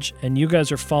the edge. And you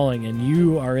guys are falling. And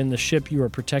you are in the ship. You are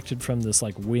protected from this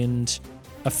like wind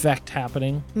effect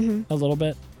happening a little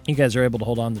bit. You guys are able to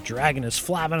hold on. The dragon is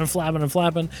flapping and flapping and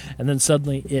flapping. And then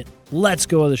suddenly it lets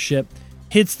go of the ship,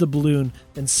 hits the balloon,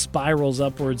 and spirals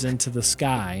upwards into the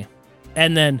sky.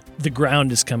 And then the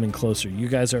ground is coming closer. You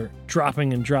guys are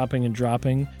dropping and dropping and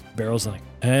dropping. Beryl's like,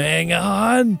 hang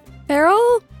on.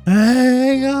 Beryl?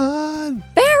 Hang on.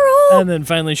 Beryl! And then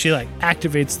finally she like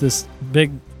activates this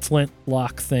big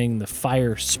flintlock thing. The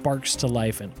fire sparks to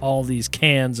life and all these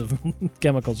cans of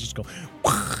chemicals just go...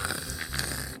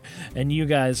 And you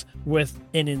guys, with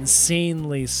an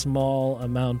insanely small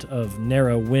amount of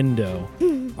narrow window,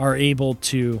 are able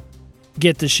to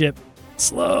get the ship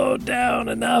slowed down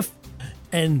enough.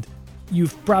 And you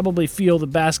probably feel the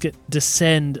basket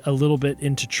descend a little bit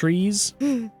into trees.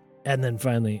 And then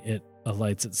finally it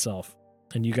alights itself.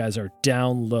 And you guys are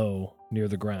down low near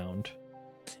the ground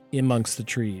amongst the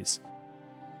trees.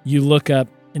 You look up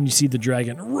and you see the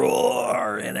dragon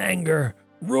roar in anger.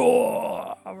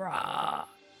 Roar! Rah.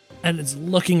 And it's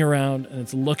looking around, and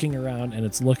it's looking around, and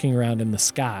it's looking around in the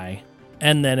sky.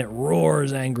 And then it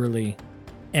roars angrily,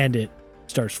 and it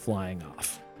starts flying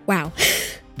off. Wow.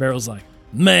 Beryl's like,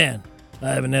 man, I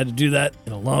haven't had to do that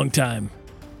in a long time.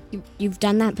 You've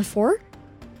done that before?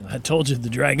 I told you the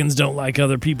dragons don't like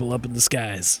other people up in the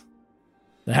skies.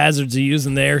 The hazards of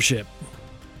using the airship.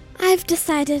 I've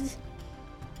decided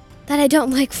that I don't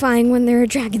like flying when there are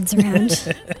dragons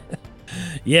around.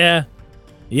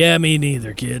 Yeah, me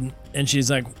neither, kid. And she's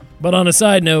like, but on a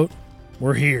side note,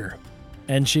 we're here.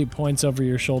 And she points over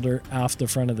your shoulder off the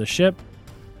front of the ship.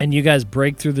 And you guys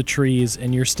break through the trees,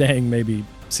 and you're staying maybe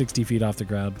 60 feet off the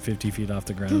ground, 50 feet off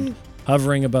the ground,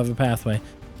 hovering above a pathway.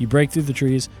 You break through the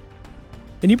trees,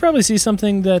 and you probably see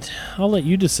something that I'll let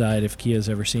you decide if Kia's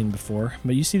ever seen before,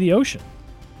 but you see the ocean.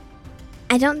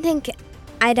 I don't think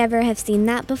I'd ever have seen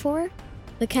that before,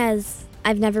 because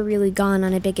I've never really gone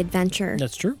on a big adventure.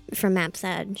 That's true. From Map's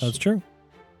Edge. That's true.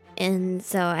 And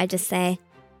so I just say,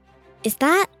 is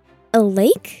that a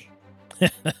lake?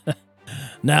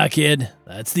 Nah, kid,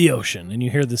 that's the ocean. And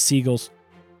you hear the seagulls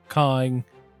cawing,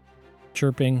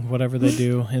 chirping, whatever they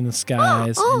do in the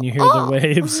skies. And you hear the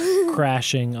waves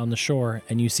crashing on the shore.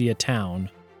 And you see a town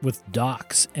with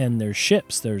docks, and there's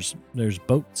ships. There's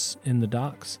boats in the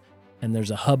docks, and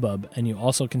there's a hubbub. And you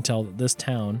also can tell that this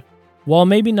town, while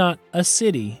maybe not a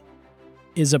city,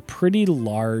 is a pretty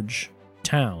large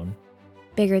town.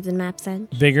 Bigger than Map's Edge.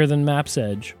 Bigger than Map's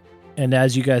Edge. And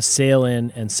as you guys sail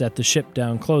in and set the ship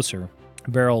down closer,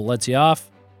 Beryl lets you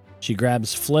off. She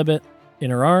grabs Flibbit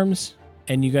in her arms,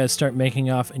 and you guys start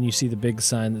making off, and you see the big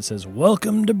sign that says,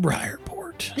 "Welcome to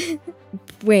Briarport."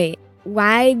 Wait,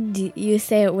 why do you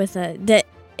say it with a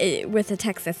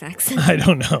Texas accent? I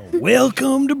don't know.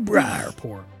 Welcome to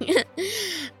Briarport.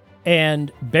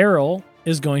 And Beryl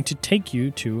is going to take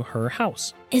you to her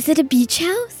house. Is it a beach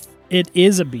house? It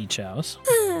is a beach house.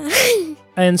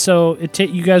 And so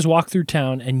you guys walk through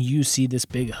town and you see this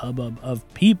big hubbub of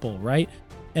people, right?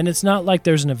 And it's not like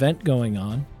there's an event going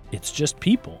on. It's just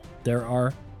people. There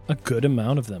are a good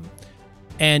amount of them.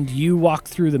 And you walk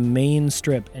through the main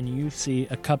strip and you see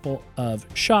a couple of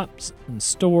shops and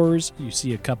stores. You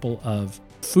see a couple of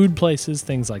food places,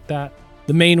 things like that.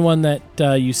 The main one that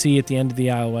you see at the end of the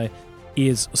aisleway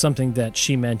is something that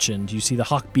she mentioned. You see the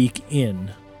Hawkbeak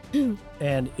Inn.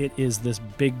 And it is this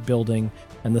big building,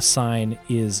 and the sign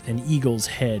is an eagle's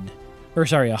head.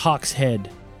 A hawk's head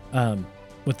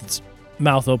with its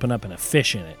mouth open up and a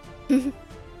fish in it.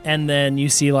 And then you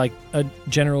see like a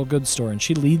general goods store, and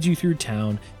she leads you through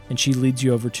town, and she leads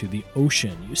you over to the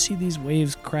ocean. You see these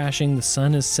waves crashing, the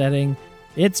sun is setting.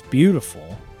 It's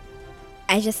beautiful.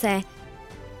 I just say,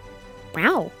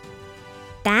 wow,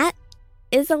 that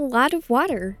is a lot of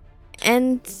water.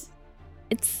 And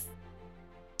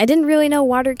I didn't really know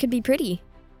water could be pretty.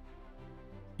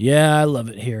 Yeah, I love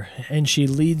it here. And she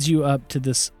leads you up to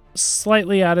this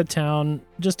slightly out of town,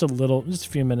 just a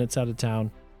few minutes out of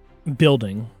town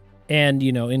building. And,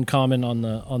 in common on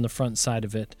the front side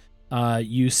of it,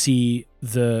 you see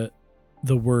the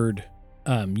word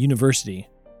university,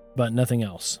 but nothing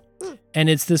else. And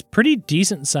it's this pretty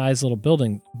decent sized little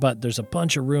building, but there's a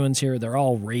bunch of ruins here. They're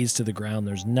all razed to the ground.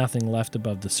 There's nothing left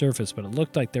above the surface, but it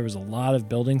looked like there was a lot of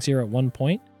buildings here at one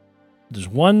point. There's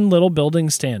one little building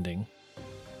standing,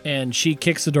 and she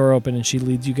kicks the door open and she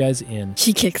leads you guys in.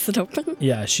 She kicks it open?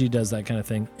 Yeah, she does that kind of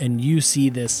thing. And you see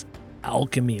this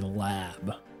alchemy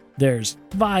lab. There's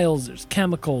vials, there's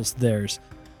chemicals, there's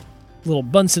little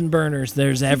Bunsen burners,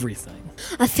 there's everything.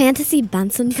 A fantasy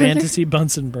Bunsen burner? Fantasy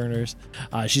Bunsen burners.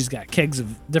 She's got kegs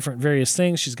of different various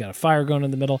things. She's got a fire going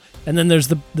in the middle. And then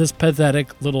there's this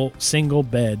pathetic little single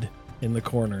bed in the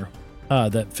corner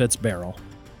that fits Beryl.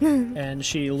 And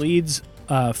she leads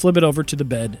Flibbit over to the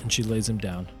bed, and she lays him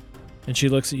down. And she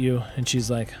looks at you, and she's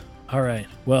like, all right,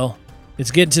 well, it's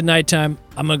getting to nighttime.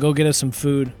 I'm going to go get us some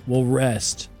food. We'll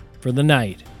rest for the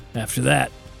night after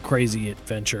that crazy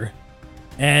adventure.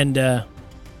 And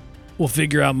we'll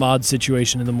figure out Maud's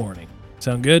situation in the morning.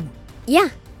 Sound good? Yeah,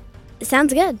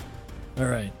 sounds good. All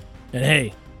right. And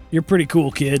hey, you're pretty cool,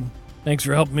 kid. Thanks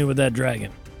for helping me with that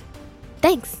dragon.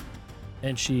 Thanks.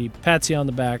 And she pats you on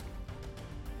the back.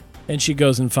 And she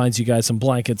goes and finds you guys some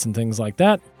blankets and things like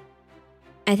that.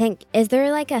 Is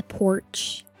there like a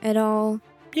porch at all?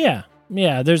 Yeah,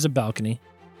 there's a balcony.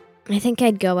 I think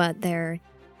I'd go out there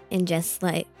and just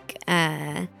I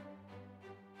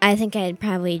think I'd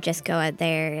probably just go out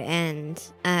there and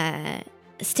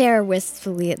stare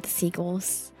wistfully at the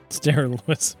seagulls. Stare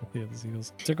wistfully at the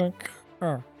seagulls. They're going,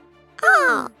 oh.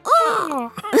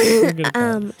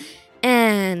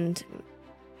 And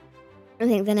I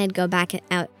think then I'd go back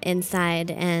out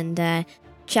inside and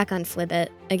check on Flibbit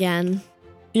again.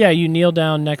 Yeah, you kneel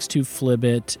down next to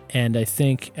Flibbit, and I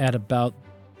think at about...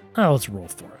 let's roll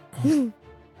for it.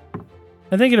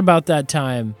 I think at about that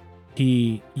time,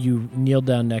 you kneel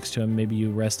down next to him. Maybe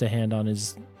you rest a hand on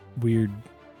his weird,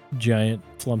 giant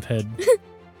flump head.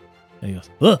 And he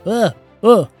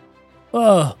goes,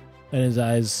 and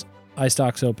his eye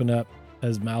stalks open up.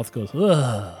 His mouth goes,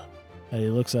 and he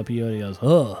looks up at you and he goes,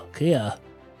 Kia.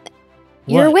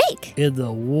 You're awake. In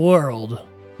the world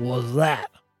was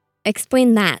that?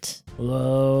 Explain that.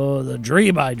 The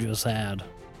dream I just had.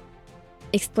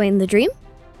 Explain the dream?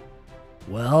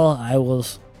 Well, I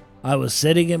was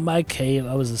sitting in my cave.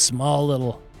 I was a small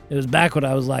little... It was back when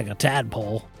I was like a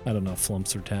tadpole. I don't know if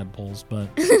flumps are tadpoles, but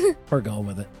we're going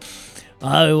with it.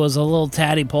 I was a little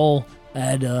tadpole,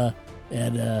 and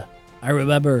I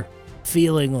remember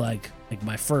feeling like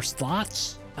my first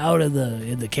thoughts out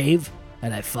in the cave,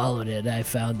 and I followed it, and I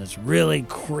found this really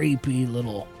creepy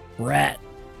little rat,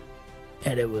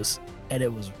 and it was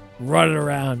running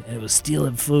around, and it was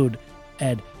stealing food,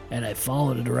 and I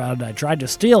followed it around, and I tried to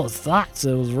steal his thoughts.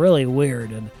 It was really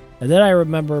weird, and then I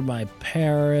remember my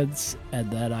parents,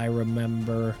 and then I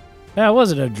remember... Yeah, it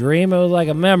wasn't a dream, it was like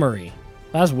a memory.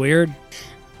 That's weird.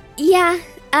 Yeah,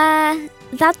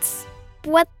 that's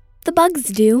what the bugs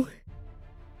do.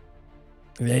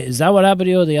 Is that what happened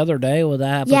to you the other day? Would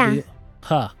that happen to you?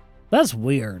 Huh. That's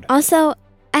weird. Also,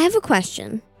 I have a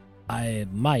question. I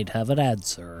might have an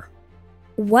answer.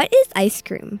 What is ice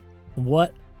cream?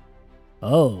 What?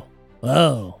 Oh.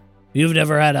 You've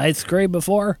never had ice cream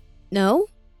before? No.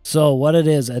 So what it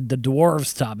is, the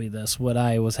dwarves taught me this when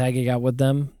I was hanging out with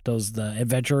them, the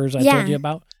adventurers I told you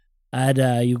about.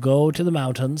 And you go to the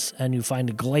mountains and you find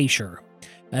a glacier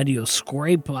and you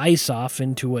scrape ice off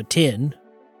into a tin,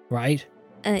 right?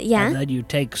 Yeah. And then you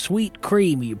take sweet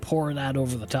cream, you pour that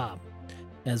over the top.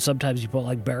 And sometimes you put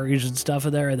like berries and stuff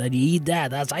in there, and then you eat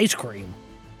that. That's ice cream.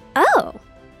 Oh.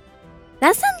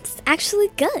 That sounds actually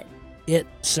good. It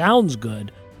sounds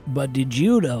good, but did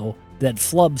you know that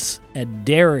flubs and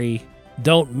dairy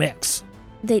don't mix?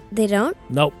 They don't?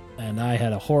 Nope. And I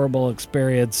had a horrible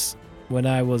experience when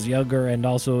I was younger and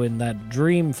also in that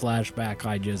dream flashback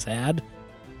I just had.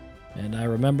 And I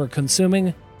remember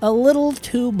consuming a little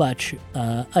too much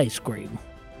ice cream.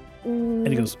 And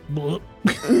he goes, "Bleh."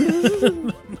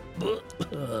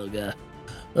 Oh, God.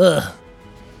 Ugh.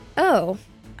 Oh.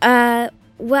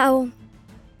 Well,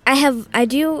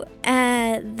 there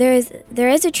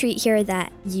is a treat here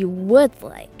that you would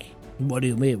like. What do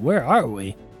you mean? Where are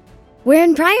we? We're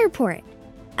in Briarport.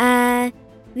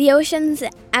 The ocean's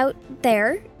out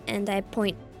there, and I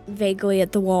point vaguely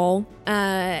at the wall,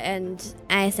 and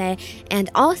I say, and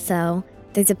also,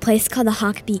 there's a place called the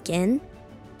Hawk Beacon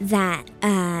that,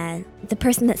 the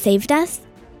person that saved us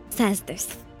says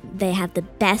they have the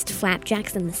best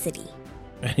flapjacks in the city.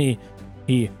 And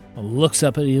he looks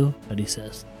up at you and he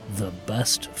says, "The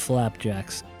best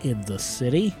flapjacks in the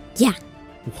city?" Yeah.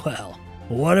 Well,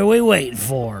 what are we waiting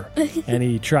for? And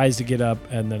he tries to get up,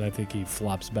 and then I think he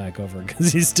flops back over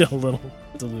because he's still a little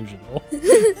delusional.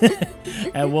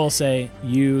 And we'll say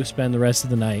you spend the rest of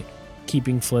the night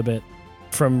keeping Flibbit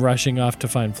from rushing off to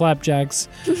find flapjacks.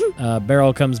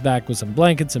 Beryl comes back with some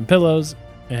blankets and pillows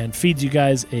and feeds you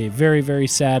guys a very, very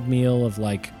sad meal of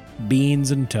like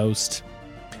beans and toast.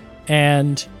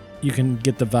 And you can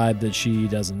get the vibe that she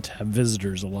doesn't have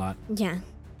visitors a lot. Yeah.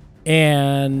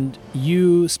 And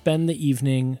you spend the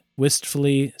evening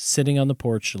wistfully sitting on the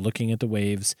porch looking at the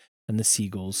waves and the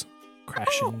seagulls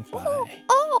crashing by.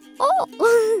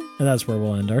 And that's where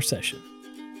we'll end our session.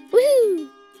 Woo!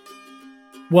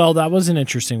 Well, that was an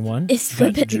interesting one. Is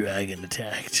But Flibbit dragon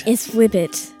attacked. Is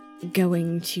Flibbit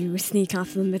going to sneak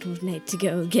off in the middle of the night to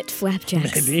go get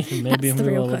flapjacks? Maybe That's the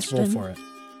real let's roll question. for it.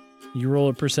 You roll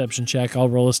a perception check. I'll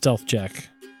roll a stealth check.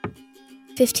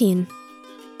 15.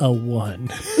 A 1.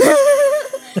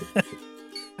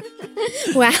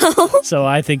 Wow. So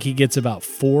I think he gets about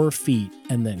 4 feet,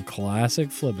 and then classic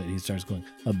Flibbit, he starts going,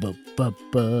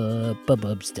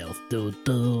 stealth,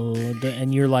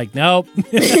 and you're like, nope.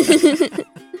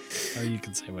 Or you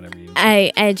can say whatever you want.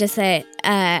 I just say,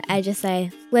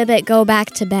 Flibbit, go back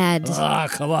to bed Ah,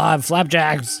 come on,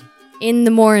 flapjacks. in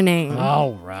the morning.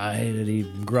 All right. And he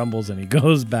grumbles and he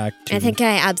goes back to... I think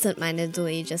I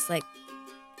absentmindedly just like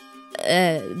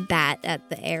bat at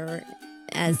the air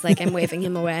as like I'm waving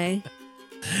him away.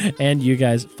 And you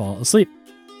guys fall asleep.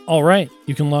 All right.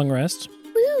 You can long rest.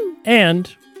 Woo!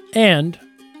 And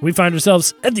we find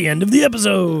ourselves at the end of the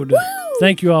episode. Woo!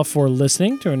 Thank you all for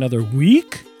listening to another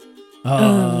week Dead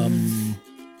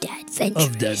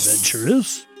of Dead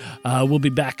Adventurous. We'll be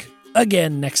back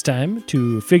again next time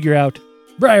to figure out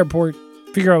Briarport,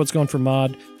 figure out what's going for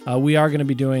Mod. We are going to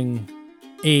be doing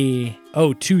 2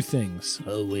 things.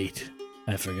 Oh, wait.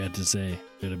 I forgot to say.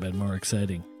 Could have been more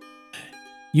exciting.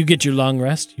 You get your long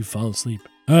rest, you fall asleep,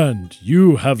 and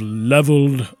you have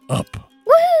leveled up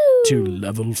Woo! to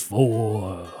level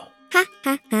 4. Ha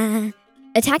ha ha.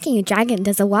 Attacking a dragon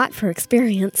does a lot for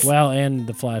experience. Well, and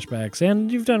the flashbacks,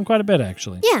 and you've done quite a bit,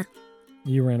 actually. Yeah.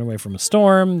 You ran away from a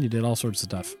storm, you did all sorts of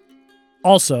stuff.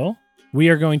 Also, we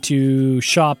are going to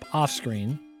shop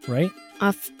off-screen, right?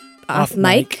 Off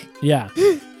mic? Yeah.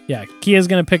 Yeah, Kia's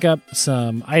going to pick up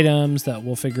some items that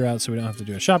we'll figure out so we don't have to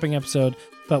do a shopping episode,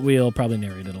 but we'll probably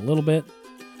narrate it a little bit.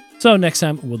 So next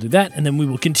time we'll do that, and then we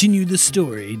will continue the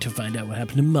story to find out what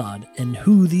happened to Maud and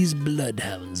who these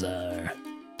bloodhounds are.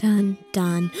 Dun,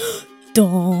 dun,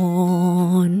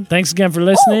 dun. Thanks again for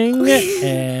listening,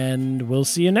 and we'll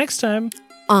see you next time.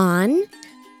 On.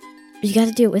 You got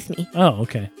to do it with me. Oh,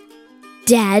 okay.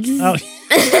 Dead. Oh.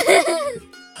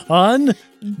 On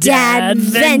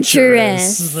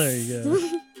Dadventurous. There you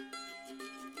go.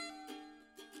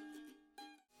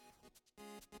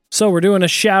 So we're doing a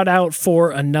shout out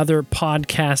for another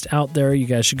podcast out there. You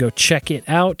guys should go check it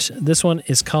out. This one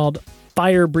is called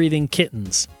Fire Breathing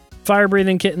Kittens. Fire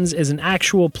Breathing Kittens is an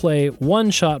actual play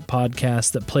one-shot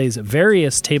podcast that plays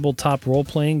various tabletop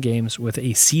role-playing games with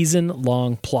a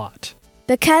season-long plot.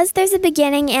 Because there's a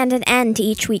beginning and an end to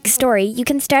each week's story, you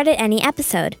can start at any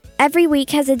episode. Every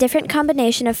week has a different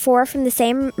combination of 4 from the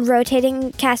same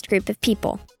rotating cast group of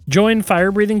people. Join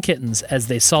Fire Breathing Kittens as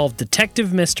they solve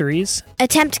detective mysteries,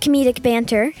 Attempt comedic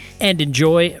banter, and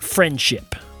enjoy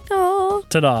friendship. Oh,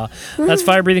 Ta-da. That's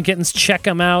Fire Breathing Kittens. Check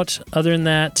them out. Other than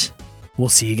that, we'll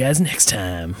see you guys next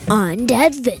time. on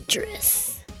Dadventurous.